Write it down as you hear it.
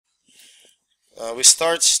we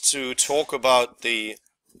start to talk about the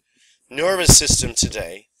nervous system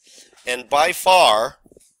today, and by far,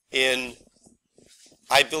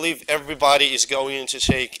 I believe everybody is going to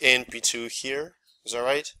take NP2 here. Is that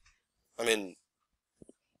right? I mean,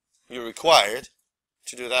 you're required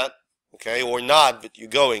to do that, okay, or not, but you're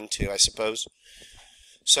going to, I suppose.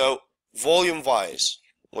 So, volume-wise,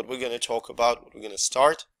 what we're going to talk about, what we're going to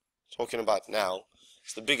start talking about now,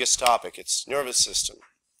 is the biggest topic. It's nervous system.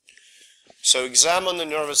 So, exam on the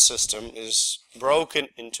nervous system is broken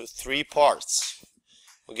into three parts.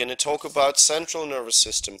 We're going to talk about central nervous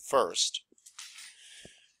system first,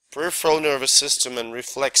 peripheral nervous system and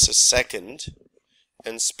reflexes second,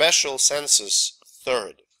 and special senses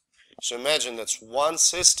third. So imagine that's one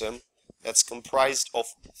system that's comprised of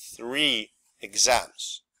three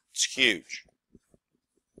exams. It's huge.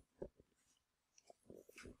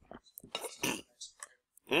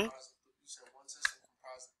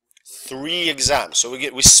 Three exams. So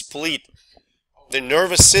we split the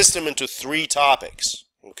nervous system into three topics,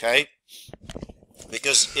 okay?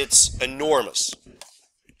 Because it's enormous.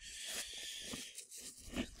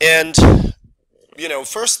 And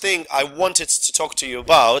first thing I wanted to talk to you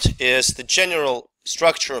about is the general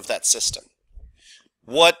structure of that system.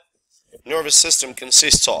 What nervous system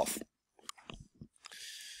consists of.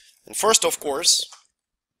 And first, of course,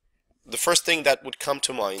 the first thing that would come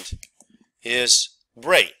to mind is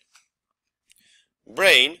brain.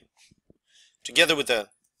 Brain, together with the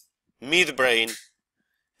midbrain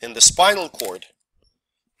and the spinal cord,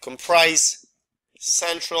 comprise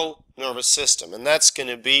central nervous system, and that's going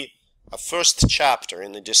to be a first chapter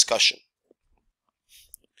in the discussion.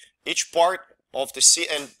 Each part of the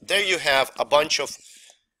and there you have a bunch of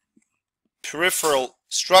peripheral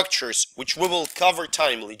structures which we will cover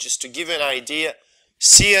timely. Just to give you an idea,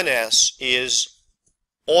 CNS is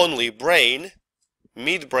only brain,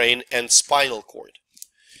 midbrain, and spinal cord.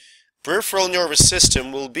 Peripheral nervous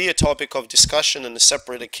system will be a topic of discussion on a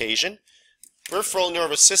separate occasion. Peripheral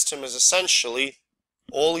nervous system is essentially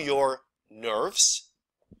all your nerves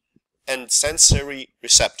and sensory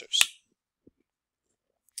receptors.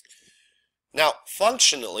 Now,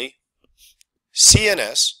 functionally,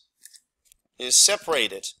 CNS is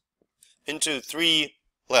separated into three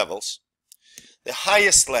levels. The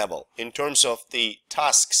highest level in terms of the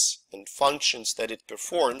tasks and functions that it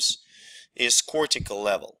performs is cortical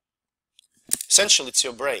level. Essentially, it's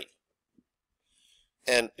your brain.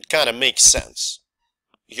 And it kind of makes sense.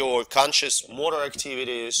 Your conscious motor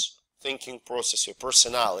activities, thinking process, your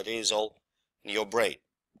personality is all in your brain.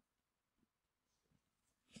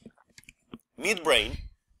 Midbrain,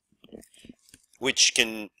 which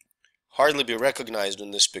can hardly be recognized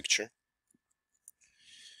in this picture,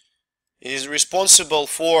 is responsible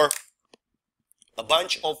for a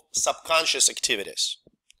bunch of subconscious activities.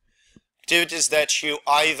 Activities that you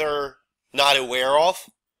either not aware of,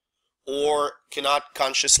 or cannot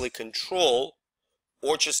consciously control,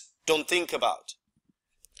 or just don't think about.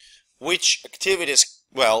 Which activities,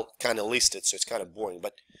 well, kind of listed, so it's kind of boring,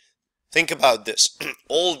 but think about this.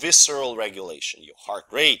 All visceral regulation, your heart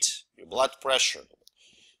rate, your blood pressure,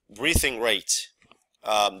 breathing rate,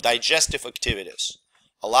 digestive activities,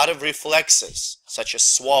 a lot of reflexes, such as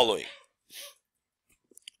swallowing,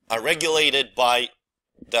 are regulated by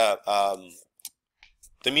the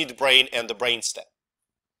midbrain and the brainstem.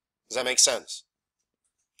 Does that make sense?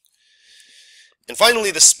 And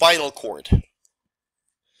finally, the spinal cord.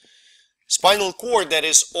 Spinal cord that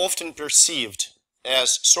is often perceived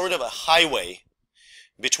as sort of a highway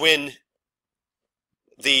between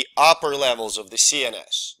the upper levels of the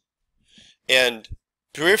CNS and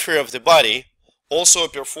periphery of the body, also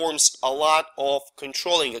performs a lot of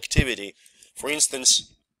controlling activity. For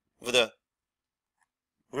instance, with the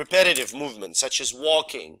repetitive movements such as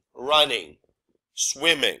walking, running,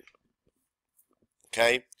 swimming.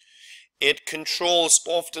 Okay? It controls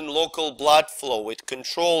often local blood flow. It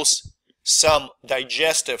controls some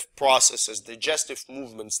digestive processes, digestive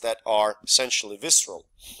movements that are essentially visceral.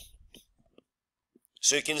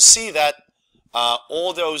 So you can see that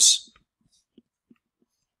all those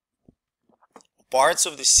parts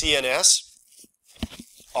of the CNS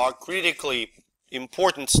are critically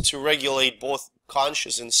important to regulate both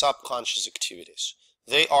conscious and subconscious activities.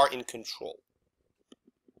 They are in control.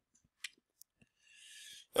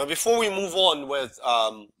 Now, before we move on with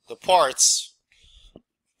the parts,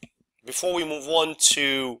 before we move on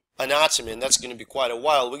to anatomy, and that's going to be quite a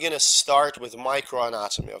while, we're going to start with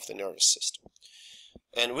microanatomy of the nervous system.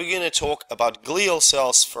 And we're going to talk about glial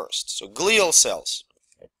cells first. So glial cells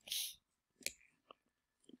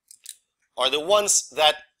are the ones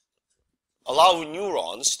that allow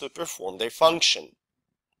neurons to perform their function.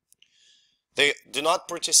 They do not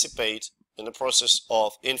participate in the process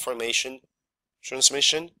of information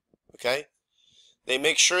transmission, okay? They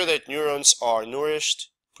make sure that neurons are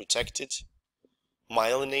nourished, protected,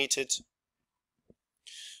 myelinated.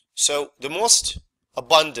 So the most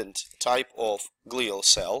abundant type of glial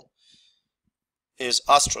cell is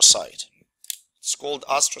astrocyte. It's called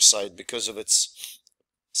astrocyte because of its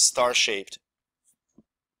star-shaped,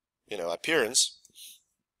 appearance,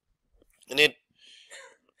 and it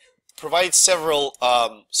provides several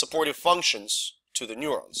supportive functions to the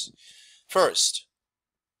neurons. First,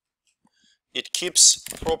 it keeps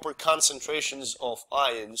proper concentrations of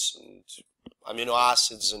ions and amino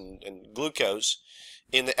acids and glucose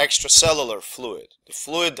in the extracellular fluid, the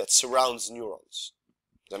fluid that surrounds neurons.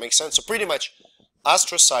 Does that make sense? So pretty much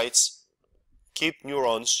astrocytes keep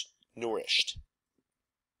neurons nourished.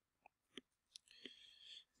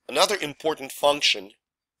 Another important function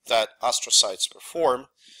that astrocytes perform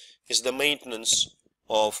is the maintenance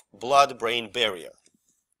of blood-brain barrier.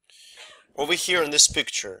 Over here in this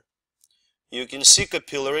picture, you can see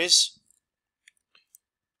capillaries,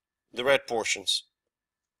 the red portions,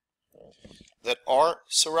 that are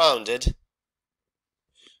surrounded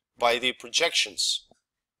by the projections,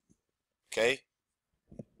 okay,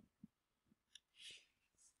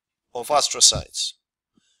 of astrocytes.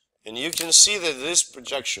 And you can see that these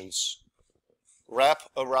projections wrap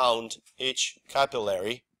around each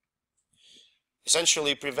capillary,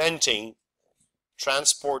 essentially preventing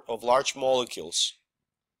transport of large molecules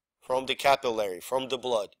from the capillary, from the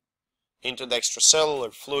blood, into the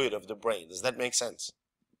extracellular fluid of the brain. Does that make sense?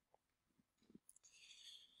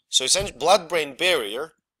 So essentially, blood-brain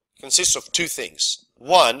barrier consists of two things.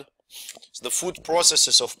 One is the food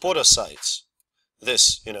processes of podocytes,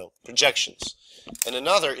 projections. And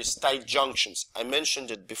another is tight junctions. I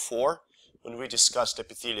mentioned it before when we discussed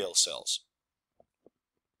epithelial cells.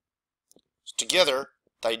 Together,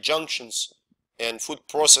 tight junctions and food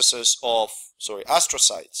processes of,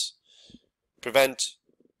 astrocytes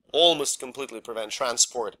almost completely prevent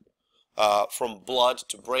transport from blood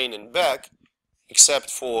to brain and back, except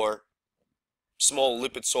for small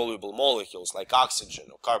lipid-soluble molecules like oxygen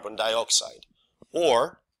or carbon dioxide,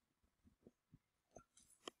 or,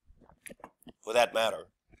 for that matter,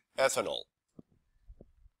 ethanol.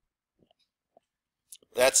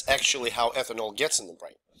 That's actually how ethanol gets in the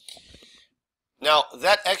brain. Now,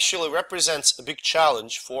 that actually represents a big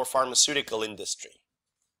challenge for pharmaceutical industry.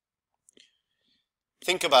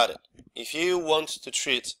 Think about it. If you want to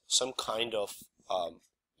treat some kind of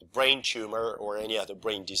brain tumor or any other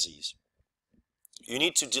brain disease, you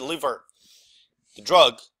need to deliver the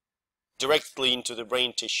drug directly into the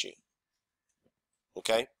brain tissue.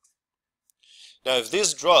 Okay? Now, if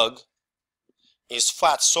this drug is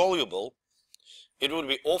fat soluble, it would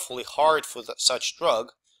be awfully hard for such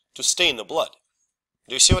drug to stay in the blood.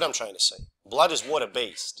 Do you see what I'm trying to say? Blood is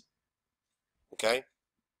water-based. Okay?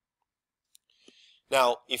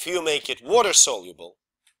 Now, if you make it water-soluble,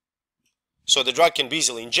 so the drug can be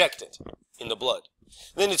easily injected in the blood,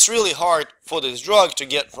 then it's really hard for this drug to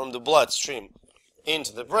get from the bloodstream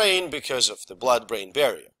into the brain because of the blood-brain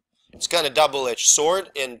barrier. It's kind of double-edged sword,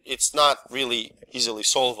 and it's not really easily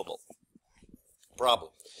solvable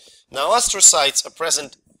problem. Now, astrocytes are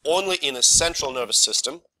present only in the central nervous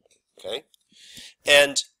system, okay?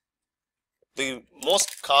 And the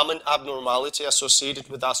most common abnormality associated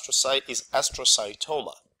with astrocyte is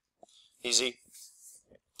astrocytoma. Easy?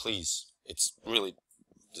 Please. It's really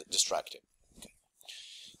distracting. Okay.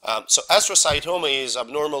 So astrocytoma is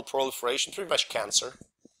abnormal proliferation, pretty much cancer,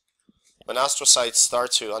 when astrocytes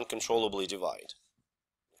start to uncontrollably divide.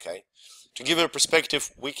 Okay. To give you a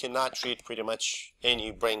perspective, we cannot treat pretty much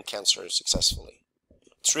any brain cancer successfully.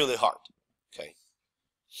 It's really hard. Okay.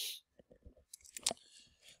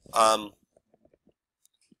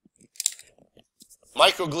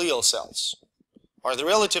 Microglial cells are the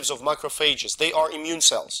relatives of macrophages. They are immune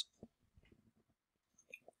cells.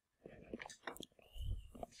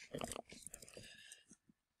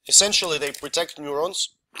 Essentially, they protect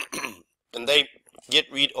neurons and they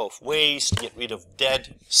get rid of waste, get rid of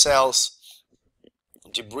dead cells,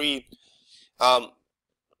 debris. The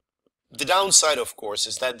downside, of course,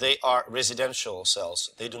 is that they are residential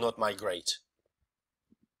cells. They do not migrate.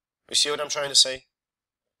 You see what I'm trying to say?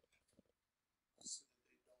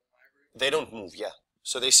 They don't move, yeah.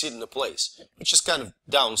 So they sit in a place, which is kind of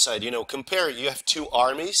downside. You know, compare, you have two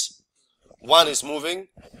armies. One is moving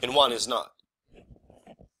and one is not.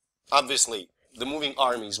 Obviously, the moving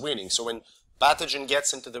army is winning. So when pathogen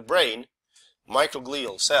gets into the brain,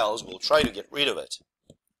 microglial cells will try to get rid of it.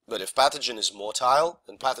 But if pathogen is motile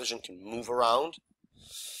and pathogen can move around,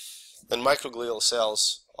 then microglial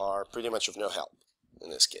cells are pretty much of no help in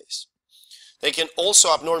this case. They can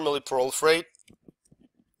also abnormally proliferate,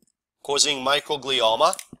 causing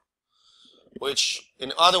microglioma, which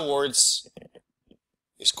in other words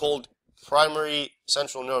is called primary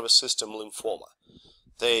central nervous system lymphoma.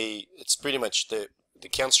 It's pretty much the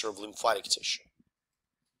cancer of lymphatic tissue.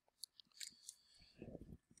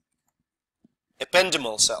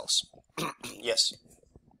 Ependymal cells. Yes.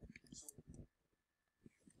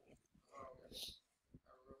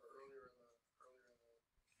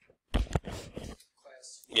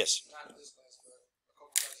 Yes. Not this class, but a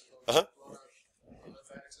couple classes ago. The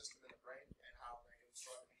lymphatic system in the brain and how they can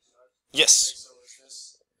obstruct these nerves. Yes. So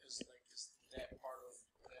is that part of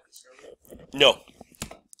that discovery? No.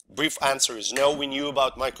 Brief answer is no. We knew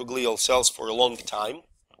about microglial cells for a long time,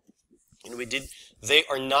 and they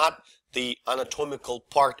are not the anatomical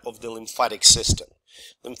part of the lymphatic system.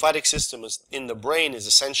 Lymphatic system in the brain is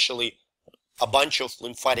essentially a bunch of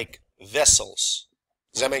lymphatic vessels.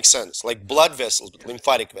 Does that make sense? Like blood vessels, but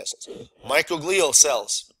lymphatic vessels. Microglial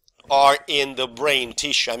cells are in the brain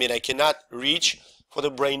tissue. I mean, I cannot reach for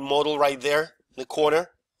the brain model right there in the corner.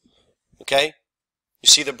 Okay? You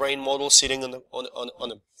see the brain model sitting on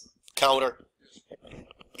the counter?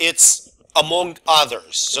 It's among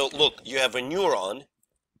others. So look, you have a neuron.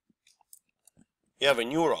 You have a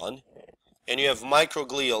neuron, and you have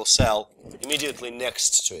microglial cell immediately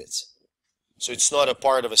next to it. So it's not a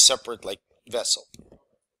part of a separate like vessel.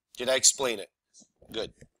 Did I explain it?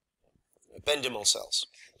 Good. Ependymal cells.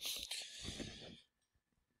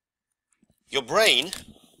 Your brain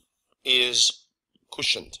is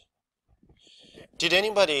cushioned. Did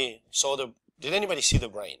anybody see the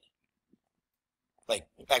brain? Like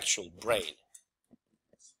actual brain?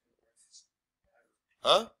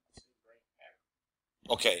 Huh?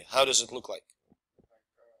 Okay, how does it look like?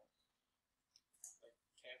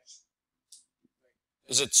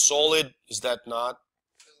 Is it solid? Is that not?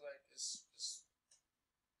 It's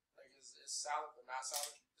solid but not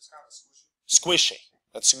solid. It's kind of squishy. Squishy.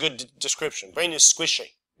 That's a good description. Brain is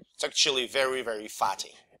squishy. It's actually very, very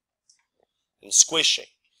fatty and squishy.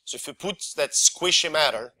 So if you put that squishy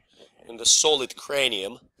matter in the solid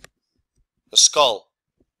cranium, the skull,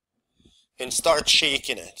 and start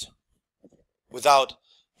shaking it without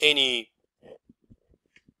any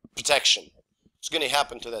protection, what's going to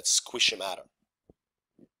happen to that squishy matter?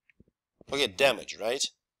 We'll get damaged, right?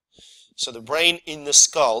 So the brain in the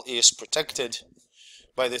skull is protected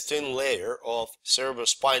by the thin layer of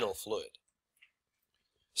cerebrospinal fluid.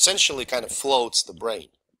 Essentially kind of floats the brain,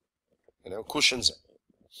 cushions it.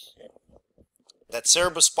 That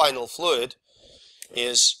cerebrospinal fluid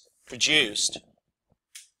is produced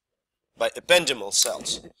by ependymal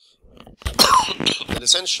cells that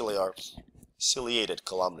essentially are ciliated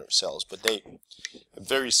columnar cells, but they have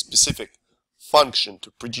very specific function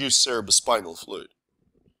to produce cerebrospinal fluid.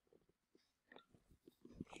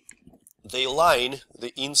 They line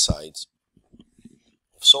the insides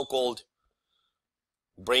of so-called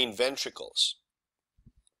brain ventricles,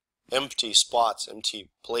 empty spots, empty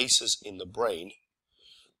places in the brain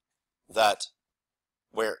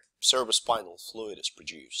where cerebrospinal fluid is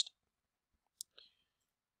produced.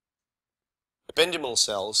 Ependymal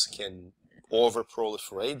cells can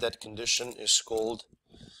overproliferate. That condition is called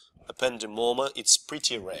ependymoma. It's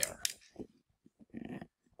pretty rare.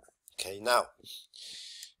 Okay, now,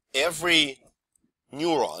 every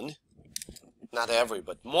neuron, not every,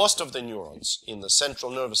 but most of the neurons in the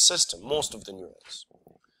central nervous system, most of the neurons,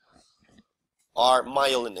 are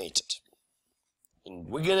myelinated. And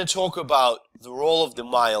we're going to talk about the role of the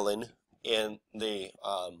myelin in the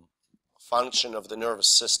function of the nervous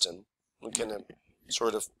system. We're going to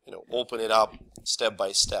sort of, open it up step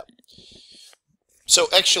by step. So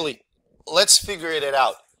actually, let's figure it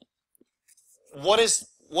out. What is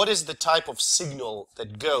the type of signal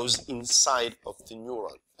that goes inside of the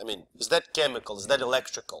neuron? I mean, is that chemical? Is that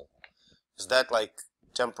electrical? Is that like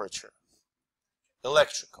temperature?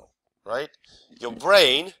 Electrical, right? Your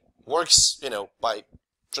brain works, by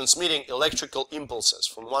transmitting electrical impulses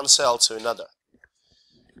from one cell to another.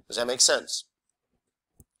 Does that make sense?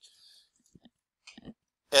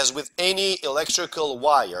 As with any electrical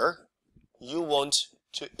wire, you want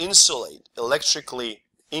to electrically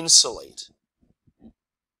insulate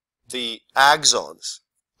the axons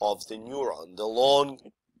of the neuron, the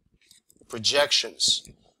long projections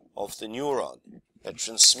of the neuron that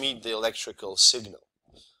transmit the electrical signal.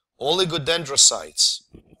 Oligodendrocytes,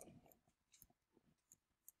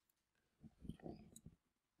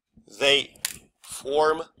 they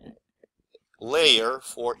form layer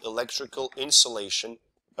for electrical insulation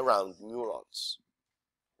around neurons.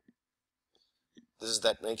 Does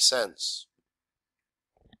that make sense?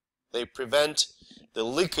 They prevent the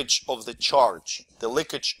leakage of the charge, the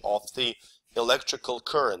leakage of the electrical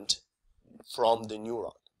current from the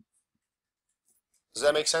neuron. Does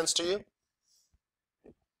that make sense to you?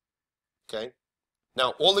 Okay.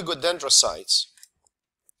 Now, oligodendrocytes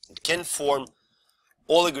can form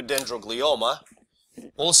oligodendroglioma,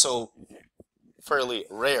 also fairly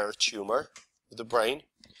rare tumor of the brain.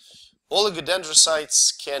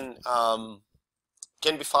 Oligodendrocytes can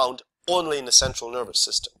be found only in the central nervous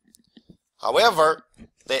system. However,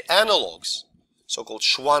 the analogs, so-called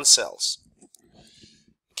Schwann cells,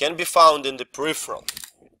 can be found in the peripheral.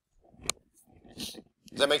 Does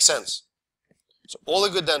that make sense? So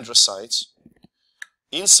oligodendrocytes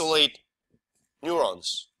insulate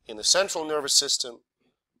neurons in the central nervous system.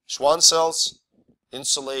 Schwann cells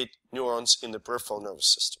insulate neurons in the peripheral nervous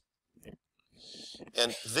system.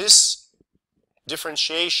 And this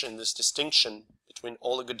differentiation, this distinction between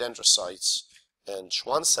oligodendrocytes and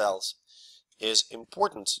Schwann cells is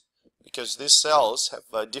important because these cells have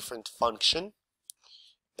a different function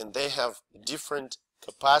and they have different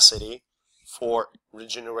capacity for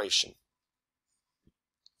regeneration.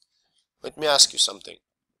 Let me ask you something.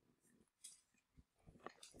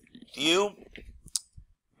 Do you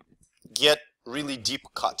get really deep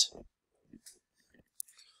cut?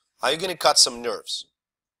 Are you going to cut some nerves?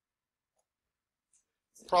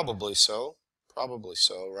 Probably so,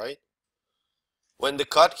 right? When the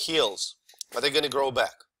cut heals, are they going to grow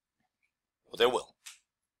back? Well, they will.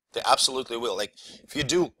 They absolutely will. Like, if you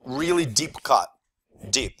do really deep cut,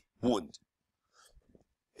 deep wound,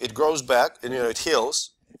 it grows back and it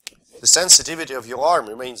heals. The sensitivity of your arm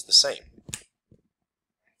remains the same.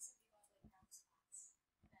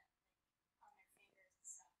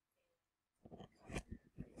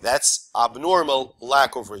 That's abnormal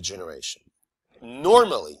lack of regeneration.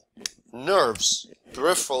 Normally, nerves,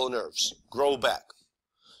 peripheral nerves, grow back.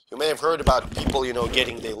 You may have heard about people,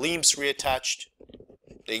 getting their limbs reattached.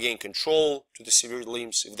 They gain control to the severed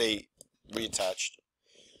limbs if they reattached.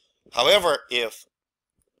 However, if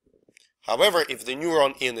the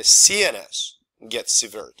neuron in the CNS gets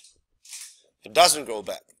severed, it doesn't grow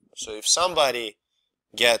back. So if somebody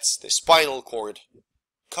gets the spinal cord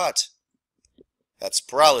cut, that's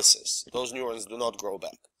paralysis. Those neurons do not grow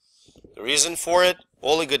back. The reason for it,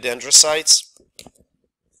 oligodendrocytes,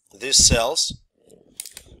 these cells,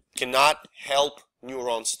 cannot help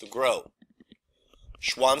neurons to grow.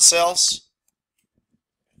 Schwann cells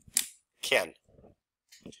can.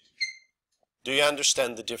 Do you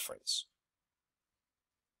understand the difference?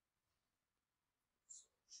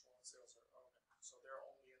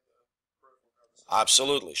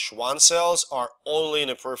 Absolutely. Schwann cells are only in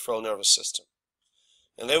the peripheral nervous system.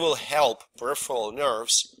 And they will help peripheral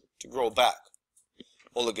nerves to grow back.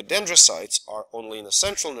 Oligodendrocytes are only in the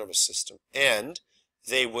central nervous system, and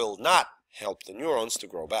they will not help the neurons to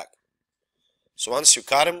grow back. So once you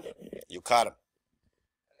cut them, you cut them.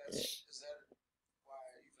 Is that why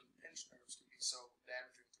even pinched nerves can be so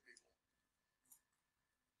damaging to people?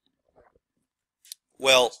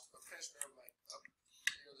 Well, A pinched nerve, like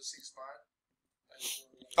the C-spine.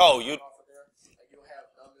 oh, you. Off of there, you'll have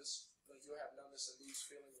numbness. You'll have numbness and lose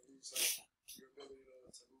feeling and lose your ability to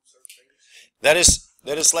move certain things.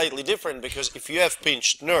 That is slightly different because if you have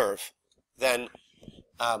pinched nerve, then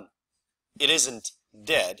it isn't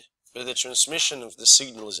dead, but the transmission of the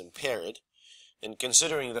signal is impaired. And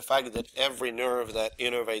considering the fact that every nerve that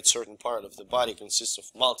innervates certain part of the body consists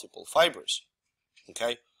of multiple fibers,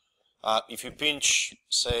 okay? If you pinch,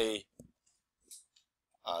 say,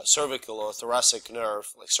 cervical or thoracic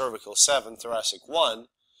nerve, like cervical 7, thoracic 1,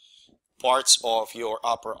 parts of your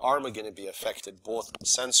upper arm are going to be affected, both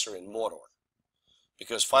sensory and motor,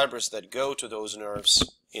 because fibers that go to those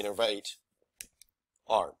nerves innervate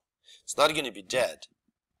arm. It's not going to be dead,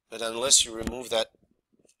 but unless you remove that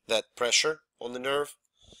pressure on the nerve,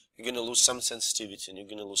 you're going to lose some sensitivity and you're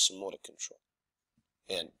going to lose some motor control.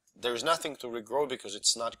 And there's nothing to regrow because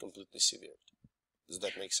it's not completely severed. Does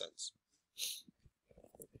that make sense?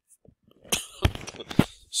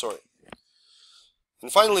 Sorry.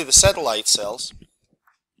 And finally, the satellite cells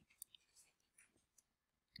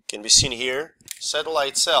can be seen here.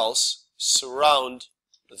 Satellite cells surround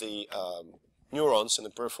the neurons in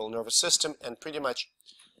the peripheral nervous system and pretty much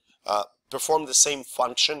perform the same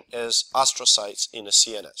function as astrocytes in the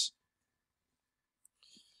CNS.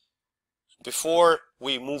 Before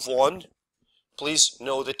we move on, please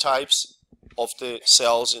know the types of the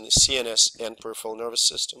cells in the CNS and peripheral nervous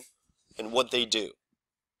system and what they do.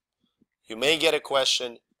 You may get a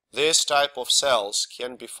question, this type of cells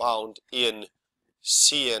can be found in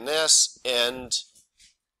CNS and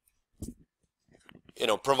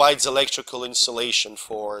provides electrical insulation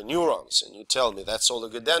for neurons, and you tell me that's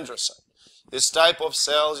oligodendrocyte. This type of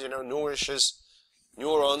cells, nourishes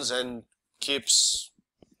neurons and keeps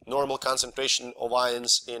normal concentration of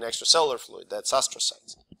ions in extracellular fluid. That's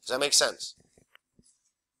astrocytes. Does that make sense?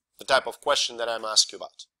 The type of question that I'm asking you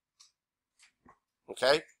about.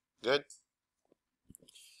 Okay, good.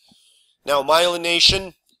 Now,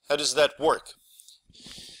 myelination, how does that work?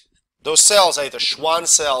 Those cells, either Schwann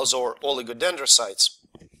cells or oligodendrocytes,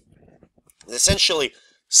 they essentially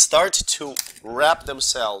start to wrap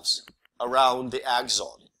themselves around the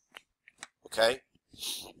axon. Okay?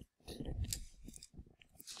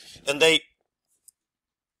 And they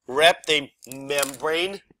wrap the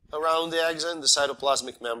membrane around the axon, the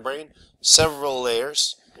cytoplasmic membrane, several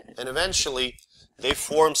layers, and eventually they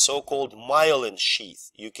form so-called myelin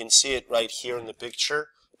sheath. You can see it right here in the picture,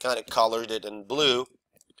 kind of colored it in blue.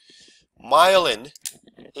 Myelin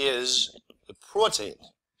is a protein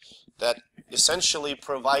that essentially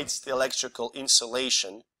provides the electrical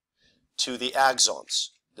insulation to the axons.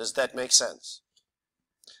 Does that make sense?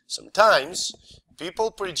 Sometimes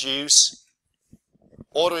people produce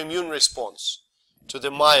autoimmune response to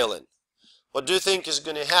the myelin. What do you think is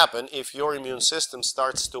going to happen if your immune system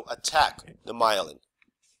starts to attack the myelin?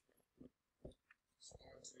 It's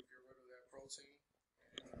going to get rid of that protein.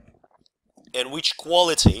 And which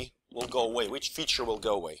quality will go away? Which feature will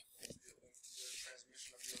go away? The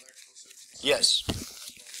transmission of the electrical system. Yes.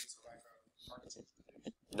 That's going to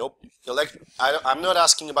lead to Nope. I'm not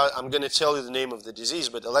asking about, I'm going to tell you the name of the disease,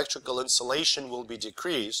 but electrical insulation will be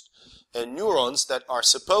decreased, and neurons that are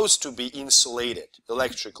supposed to be insulated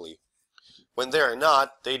electrically, when they are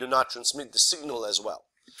not, they do not transmit the signal as well.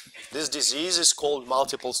 This disease is called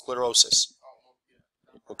multiple sclerosis.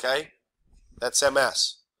 Okay? That's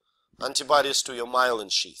MS. Antibodies to your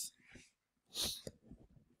myelin sheath.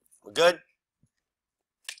 We're good?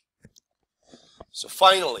 So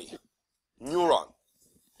finally, neuron.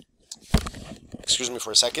 Excuse me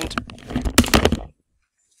for a second.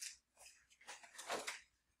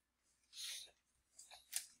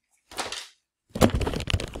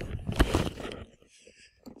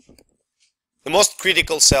 The most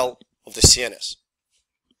critical cell of the CNS.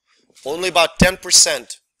 Only about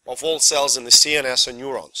 10% of all cells in the CNS are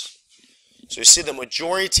neurons. So you see the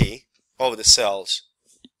majority of the cells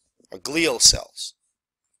are glial cells,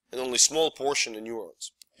 and only a small portion are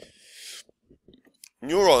neurons.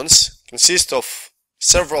 Neurons consist of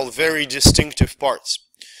several very distinctive parts.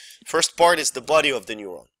 First part is the body of the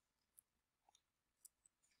neuron.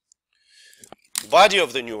 The body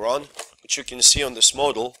of the neuron, which you can see on this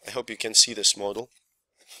model, I hope you can see this model.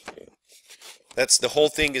 That's the whole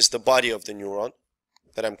thing, is the body of the neuron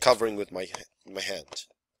that I'm covering with my hand.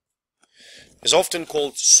 Is often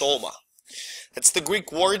called soma. That's the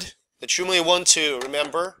Greek word that you may want to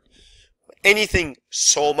remember. Anything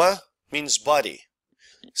soma means body.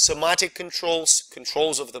 Somatic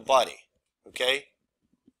controls of the body. Okay?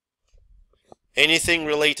 Anything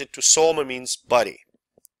related to soma means body.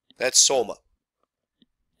 That's soma.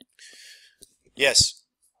 Yes.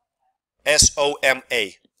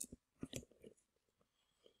 S-O-M-A.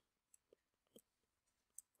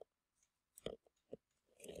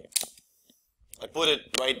 I put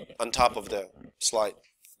it right on top of the slide.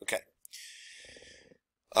 Okay.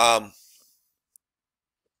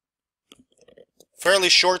 Fairly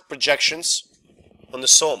short projections on the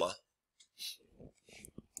soma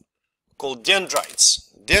called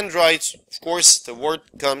dendrites. Dendrites, of course, the word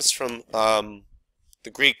comes from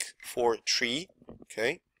the Greek for tree.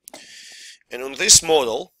 Okay. And on this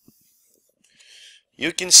model,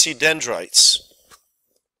 you can see dendrites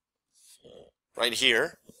right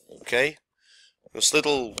here. Okay. Those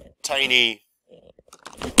little tiny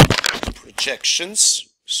projections.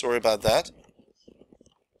 Sorry about that.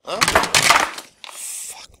 Huh?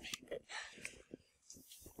 Fuck me.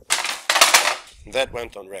 That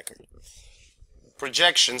went on record.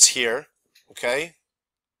 Projections here, okay?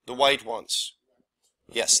 The white ones.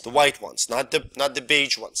 Yes, the white ones, not the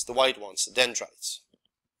beige ones, the white ones, the dendrites.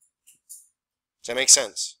 Does that make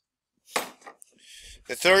sense?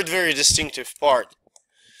 The third very distinctive part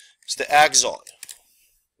is the axon.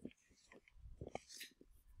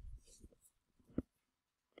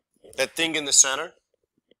 That thing in the center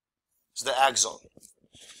is the axon.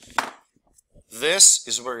 This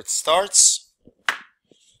is where it starts,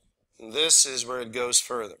 and this is where it goes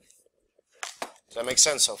further. Does that make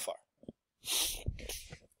sense so far?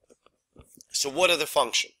 So what are the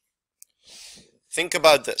functions? Think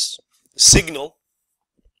about this. The signal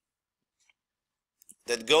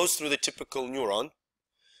that goes through the typical neuron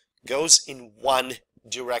goes in one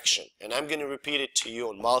direction. And I'm going to repeat it to you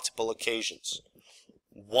on multiple occasions.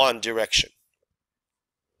 one direction.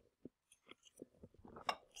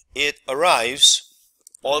 It arrives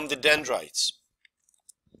on the dendrites.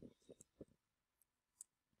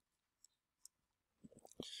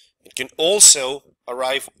 It can also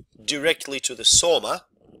arrive directly to the soma,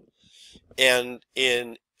 and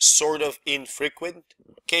in sort of infrequent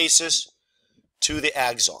cases to the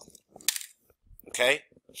axon. Okay?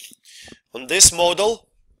 On this model,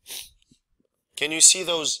 can you see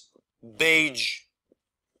those beige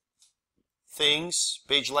things,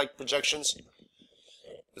 beige-like projections?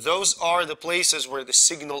 Those are the places where the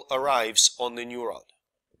signal arrives on the neuron.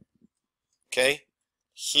 Okay?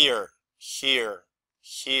 Here, here,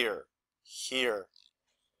 here, here,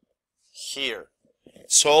 here.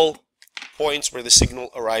 It's all points where the signal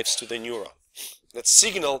arrives to the neuron. That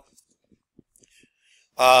signal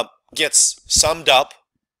gets summed up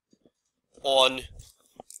on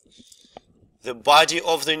the body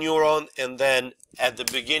of the neuron, and then at the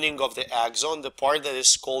beginning of the axon, the part that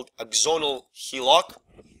is called axonal hillock.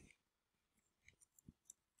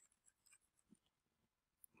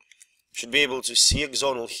 Should be able to see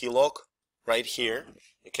axonal hillock right here,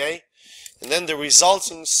 okay? And then the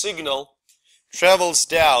resulting signal travels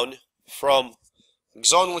down from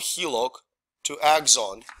axonal hillock to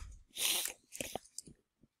axon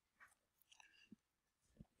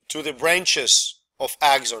to the branches of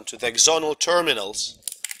axon, to the axonal terminals,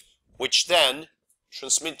 which then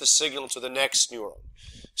transmit the signal to the next neuron.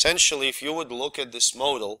 Essentially, if you would look at this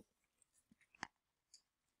model,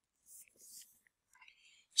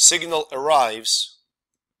 signal arrives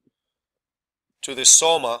to the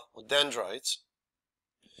soma or dendrites.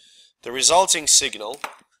 The resulting signal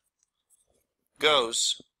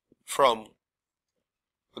goes from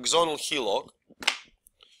axonal hillock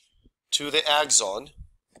to the axon,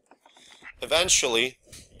 eventually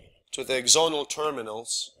to the axonal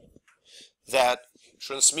terminals that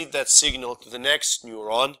transmit that signal to the next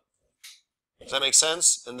neuron. Does that make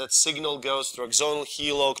sense? And that signal goes through axonal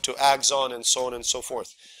hillock to axon and so on and so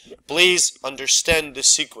forth. Please understand the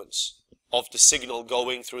sequence of the signal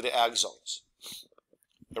going through the axons.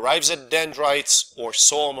 Arrives at dendrites or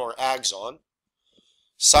soma or axon,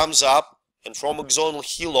 sums up, and from axonal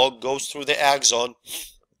hillock goes through the axon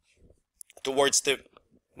towards the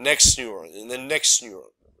next neuron and the next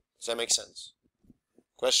neuron. Does that make sense?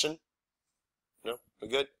 Question? No? We're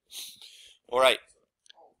good? All right.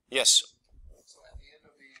 Yes. So at the end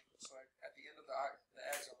of the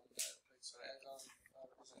axon, so the axon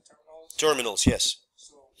is it terminals? Terminals, yes.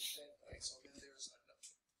 So then there's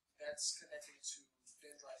that's connecting to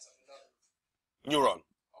dendrites of another Neuron.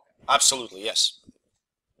 Okay. Absolutely, yes.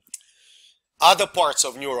 Other parts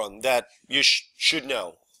of neuron that you should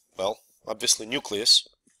know. Well, obviously nucleus.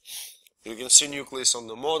 You can see nucleus on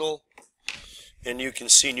the model, and you can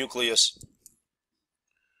see nucleus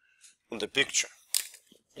on the picture.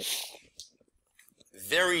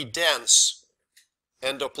 Very dense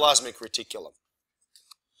endoplasmic reticulum.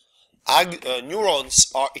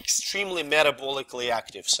 Neurons are extremely metabolically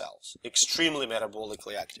active cells, extremely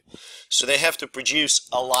metabolically active. So they have to produce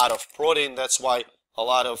a lot of protein. That's why a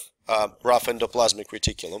lot of rough endoplasmic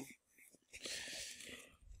reticulum.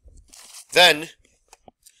 Then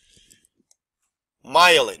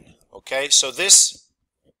myelin. Okay, so this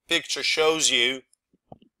picture shows you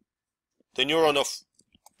the neuron of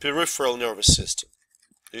peripheral nervous system.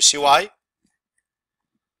 Do you see why?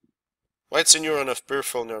 Why it's a neuron of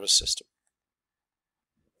peripheral nervous system?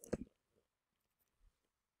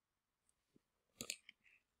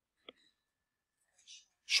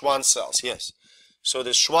 Schwann cells, yes. So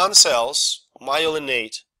the Schwann cells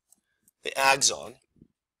myelinate the axon.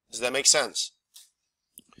 Does that make sense?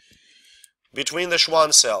 Between the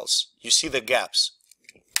Schwann cells, you see the gaps.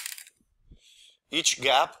 Each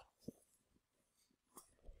gap,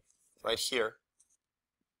 right here,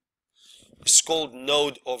 is called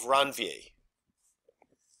node of Ranvier.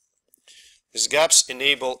 These gaps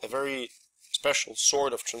enable a very special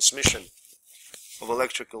sort of transmission of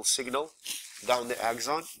electrical signal down the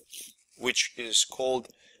axon, which is called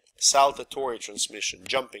saltatory transmission,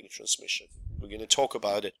 jumping transmission. We're going to talk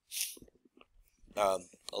about it a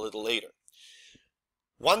little later.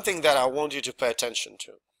 One thing that I want you to pay attention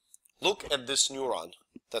to, look at this neuron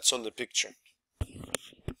that's on the picture.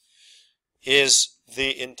 Is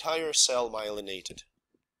the entire cell myelinated?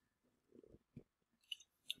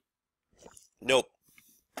 Nope.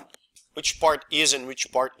 Which part is and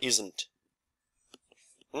which part isn't?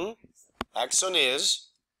 Axon is,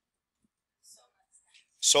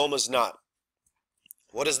 soma's not.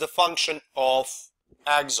 What is the function of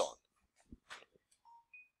axon?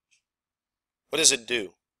 What does it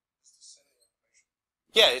do?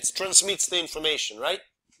 Yeah, it transmits the information, right?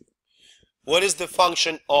 What is the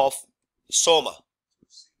function of soma?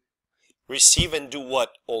 Receive and do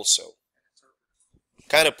what also?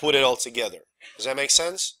 Kind of put it all together. Does that make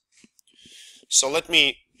sense? So let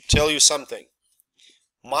me tell you something.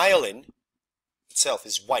 Myelin itself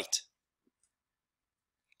is white.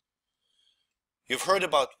 You've heard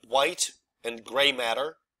about white and gray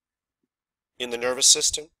matter in the nervous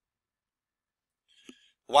system?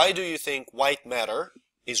 Why do you think white matter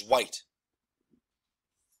is white?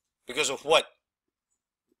 Because of what?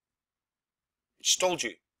 Just told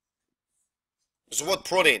you. Because of what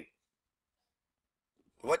protein?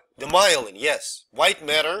 What? The myelin, yes. White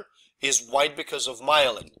matter is white because of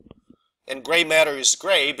myelin. And gray matter is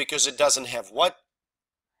gray because it doesn't have what?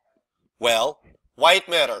 Well, white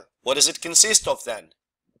matter, what does it consist of then?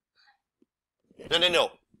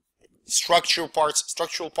 No. Structural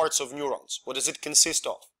parts of neurons. What does it consist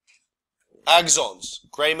of? Axons.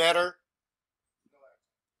 Gray matter?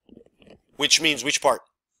 Which means which part?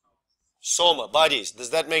 Soma, bodies. Does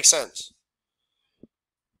that make sense?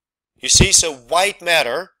 You see, so white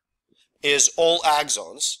matter is all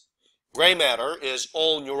axons. Gray matter is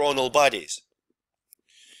all neuronal bodies.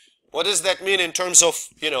 What does that mean in terms of,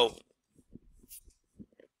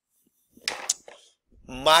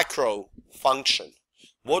 macro function?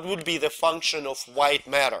 What would be the function of white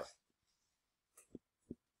matter?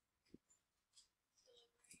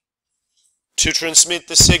 To transmit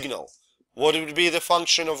the signal. What would be the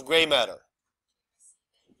function of gray matter?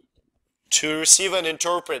 To receive and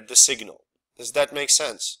interpret the signal. Does that make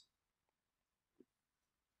sense?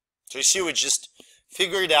 So you see, we just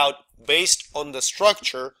figured out, based on the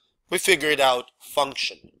structure, we figured out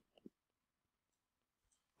function.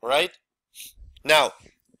 Right? Now,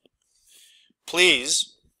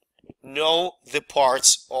 please know the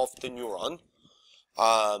parts of the neuron.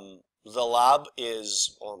 The lab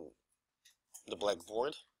is on the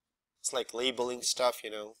blackboard. It's like labeling stuff,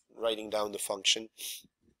 writing down the function.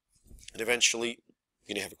 And eventually,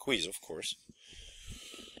 you're going to have a quiz, of course.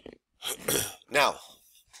 Now,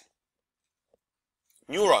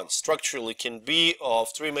 neurons structurally can be of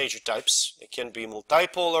three major types. It can be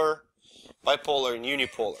multipolar, bipolar, and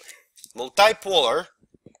unipolar. Multipolar,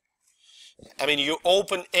 I mean, you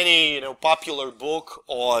open any popular book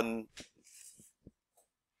on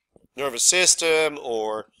nervous system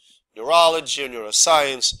or neurology or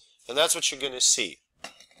neuroscience, and that's what you're going to see.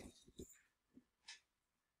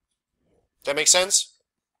 That makes sense?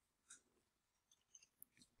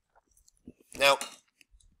 Now,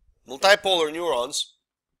 multipolar neurons,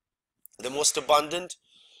 the most abundant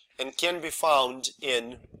and can be found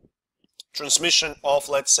in transmission of,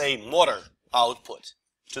 let's say, motor output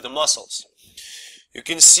to the muscles. You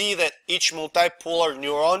can see that each multipolar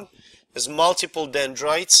neuron has multiple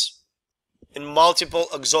dendrites and multiple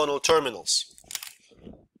axonal terminals.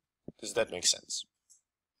 Does that make sense?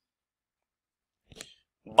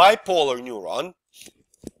 Bipolar neuron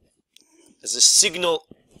is a single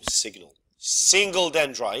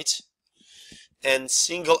dendrite and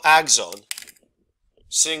single axon,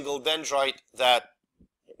 single dendrite that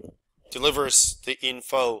delivers the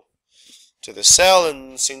info to the cell,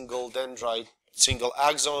 and single dendrite, single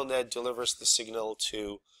axon that delivers the signal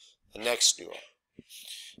to the next neuron.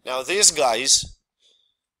 Now these guys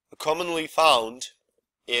are commonly found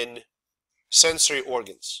in sensory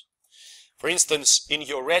organs. For instance, in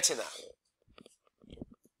your retina,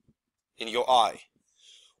 in your eye,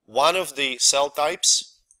 one of the cell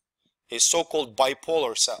types is so-called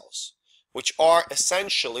bipolar cells, which are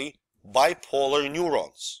essentially bipolar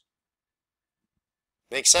neurons.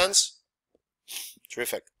 Make sense?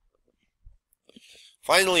 Terrific.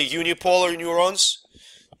 Finally, unipolar neurons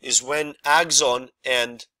is when axon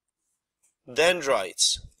and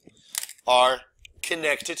dendrites are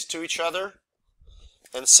connected to each other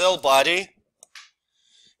and cell body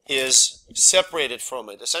is separated from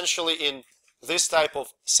it. Essentially, in this type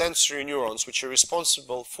of sensory neurons, which are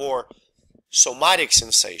responsible for somatic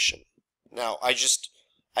sensation. Now,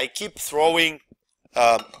 I keep throwing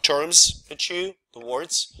terms at you, the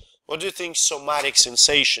words. What do you think somatic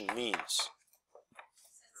sensation means?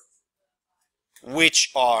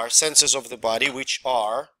 Which are senses of the body, which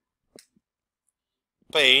are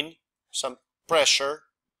pain, some pressure.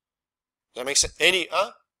 Does that make sense? Any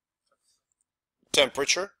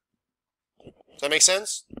temperature. Does that make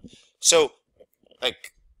sense? So,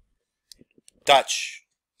 like touch,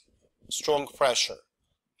 strong pressure,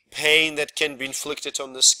 pain that can be inflicted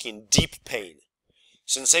on the skin, deep pain,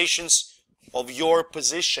 sensations of your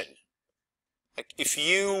position. Like if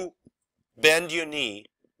you bend your knee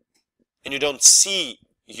and you don't see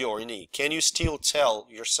your knee, can you still tell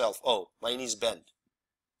yourself, oh, my knee's bent?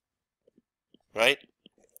 Right?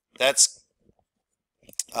 That's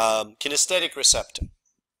kinesthetic receptor.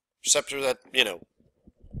 Receptor that,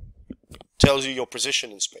 tells you your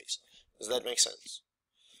position in space. Does that make sense?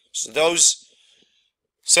 So those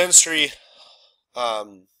sensory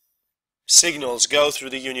signals go through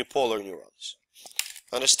the unipolar neurons.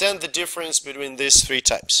 Understand the difference between these three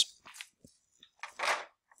types.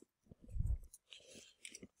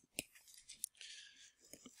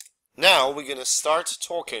 Now we're going to start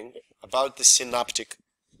talking about the synaptic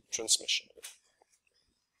transmission.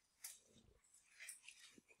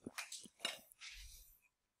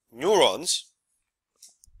 Neurons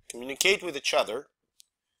communicate with each other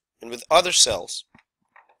and with other cells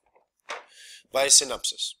by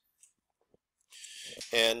synapses.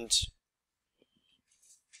 And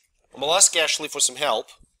I'm going to ask Ashley for some help,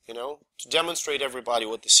 to demonstrate everybody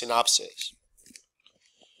what the synapse is.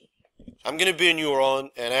 I'm going to be a neuron,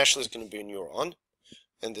 and Ashley's going to be a neuron,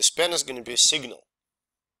 and this pen is going to be a signal.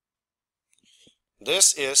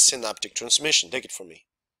 This is synaptic transmission. Take it from me.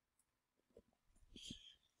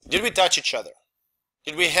 Did we touch each other?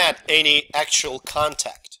 Did we have any actual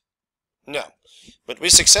contact? No. But we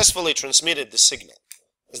successfully transmitted the signal.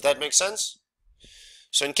 Does that make sense?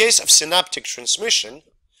 So in case of synaptic transmission,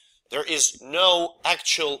 there is no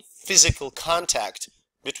actual physical contact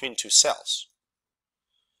between two cells.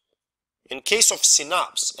 In case of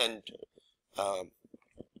synapse and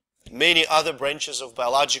many other branches of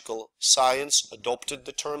biological science adopted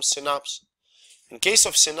the term synapse. In case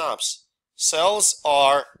of synapse, cells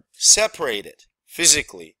are separated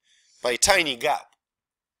physically by a tiny gap,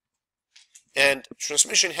 and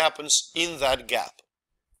transmission happens in that gap.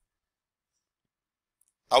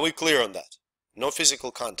 Are we clear on that? No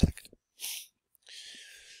physical contact.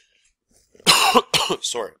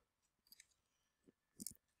 Sorry.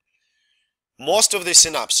 Most of the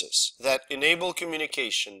synapses that enable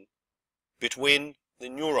communication between the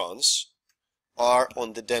neurons are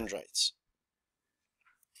on the dendrites.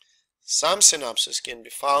 Some synapses can be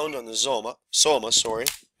found on the soma,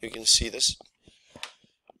 you can see this.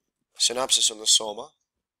 Synapses on the soma.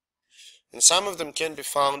 And some of them can be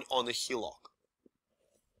found on the hillock.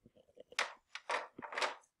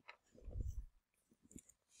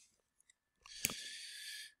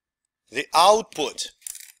 The output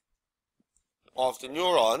of the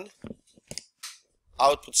neuron,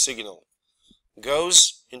 output signal,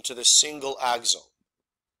 goes into the single axon.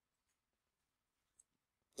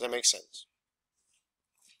 Does that make sense?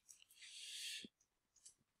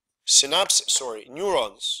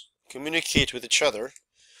 Neurons communicate with each other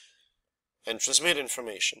and transmit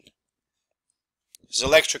information as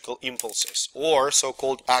electrical impulses, or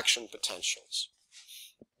so-called action potentials.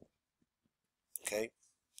 Okay?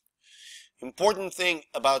 Important thing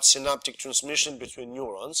about synaptic transmission between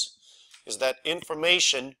neurons is that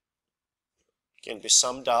information can be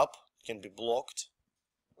summed up, can be blocked.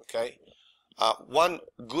 Okay? One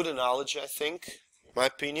good analogy, I think, in my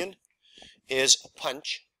opinion, is a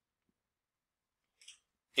punch.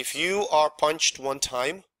 If you are punched one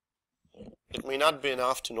time, it may not be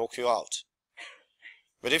enough to knock you out.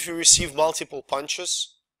 But if you receive multiple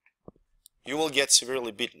punches, you will get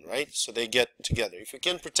severely beaten, right? So they get together. If you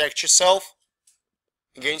can protect yourself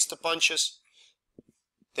against the punches,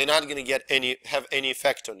 they're not going to have any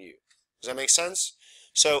effect on you. Does that make sense?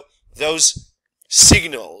 So those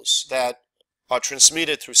signals that are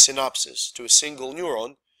transmitted through synapses to a single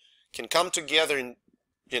neuron can come together and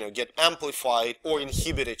get amplified or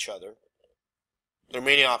inhibit each other. There are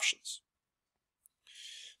many options.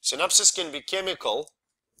 Synapses can be chemical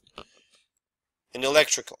and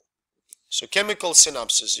electrical. So chemical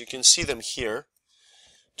synapses, you can see them here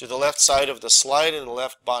to the left side of the slide in the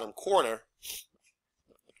left bottom corner.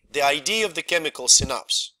 The idea of the chemical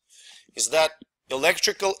synapse is that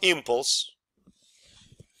electrical impulse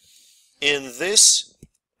in this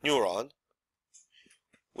neuron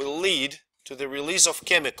will lead to the release of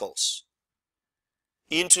chemicals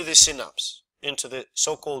into the synapse, into the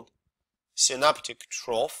so-called synaptic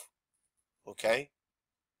trough, okay,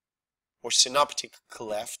 or synaptic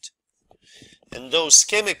cleft. And those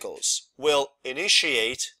chemicals will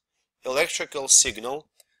initiate electrical signal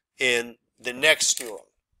in the next neuron.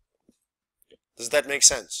 Does that make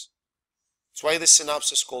sense? That's why the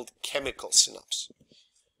synapse is called chemical synapse.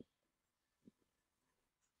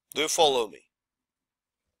 Do you follow me?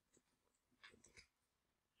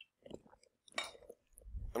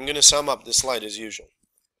 I'm going to sum up the slide as usual.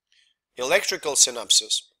 Electrical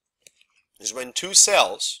synapses is when two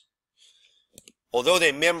cells, although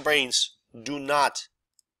their membranes do not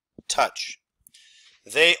touch,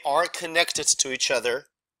 they are connected to each other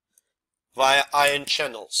via ion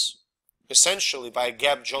channels, essentially by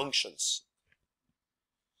gap junctions.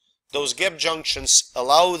 those gap junctions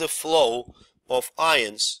allow the flow of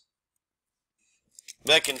ions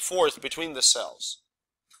back and forth between the cells.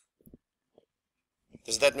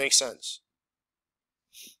 Does that make sense?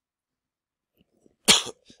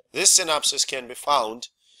 This synapses can be found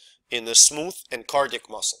in the smooth and cardiac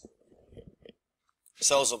muscle.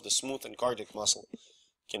 Cells of the smooth and cardiac muscle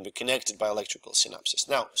can be connected by electrical synapses.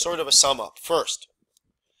 Now, sort of a sum up. First,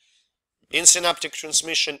 in synaptic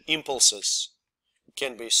transmission, impulses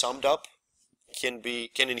can be summed up, can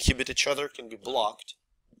inhibit each other, can be blocked.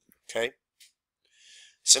 Okay?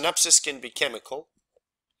 Synapses can be chemical.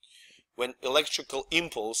 When electrical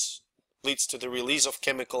impulse leads to the release of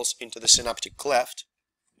chemicals into the synaptic cleft,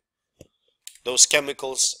 those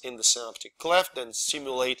chemicals in the synaptic cleft then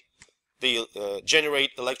stimulate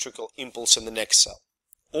generate electrical impulse in the next cell.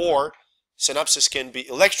 Or synapses can be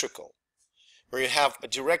electrical, where you have a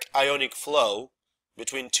direct ionic flow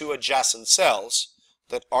between two adjacent cells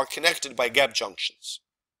that are connected by gap junctions.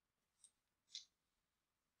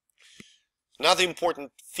 Another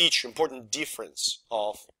important feature, important difference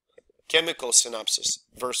of chemical synapses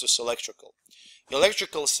versus electrical.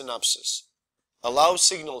 Electrical synapses allow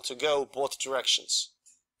signal to go both directions.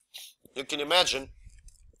 You can imagine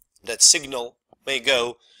that signal may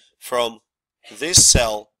go from this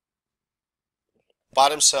cell,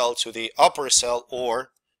 bottom cell, to the upper cell,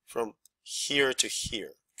 or from here to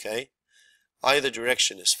here. Okay? Either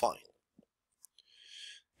direction is fine.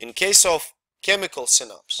 In case of chemical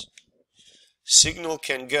synapse, signal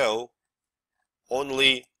can go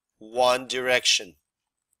only one direction.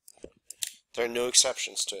 There are no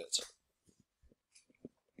exceptions to it.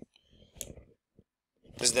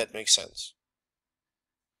 Does that make sense?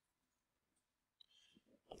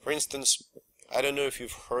 For instance, I don't know if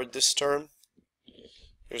you've heard this term.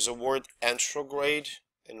 There's a word anterograde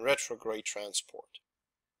and retrograde transport.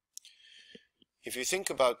 If you think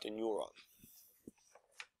about the neuron,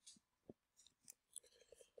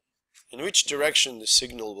 in which direction the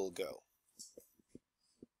signal will go?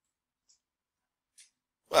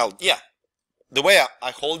 Well, yeah, the way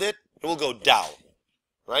I hold it, it will go down,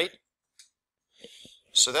 right?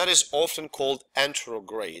 So that is often called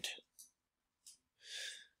anterograde.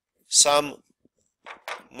 Some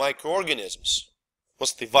microorganisms,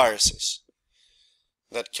 mostly viruses,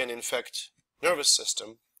 that can infect nervous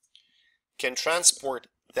system can transport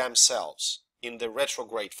themselves in the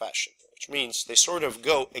retrograde fashion, which means they sort of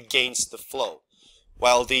go against the flow.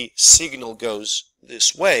 While the signal goes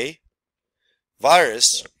this way,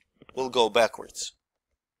 virus will go backwards.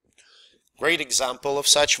 Great example of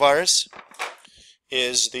such virus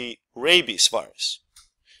is the rabies virus.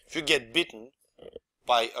 If you get bitten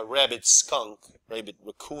by a rabid skunk, rabid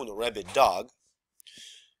raccoon, or rabid dog,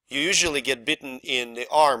 you usually get bitten in the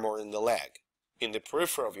arm or in the leg, in the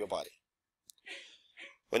periphery of your body.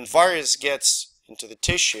 When virus gets into the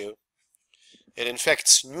tissue, it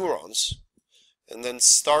infects neurons and then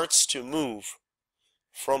starts to move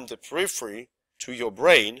from the periphery to your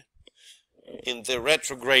brain in the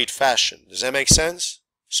retrograde fashion. Does that make sense?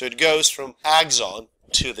 So it goes from axon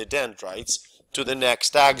to the dendrites to the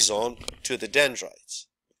next axon to the dendrites.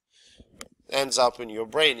 Ends up in your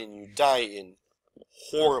brain and you die in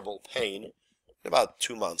horrible pain about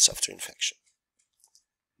 2 months after infection.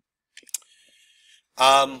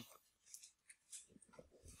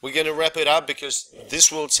 We're going to wrap it up because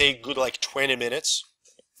this will take good like 20 minutes.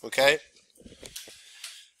 Okay?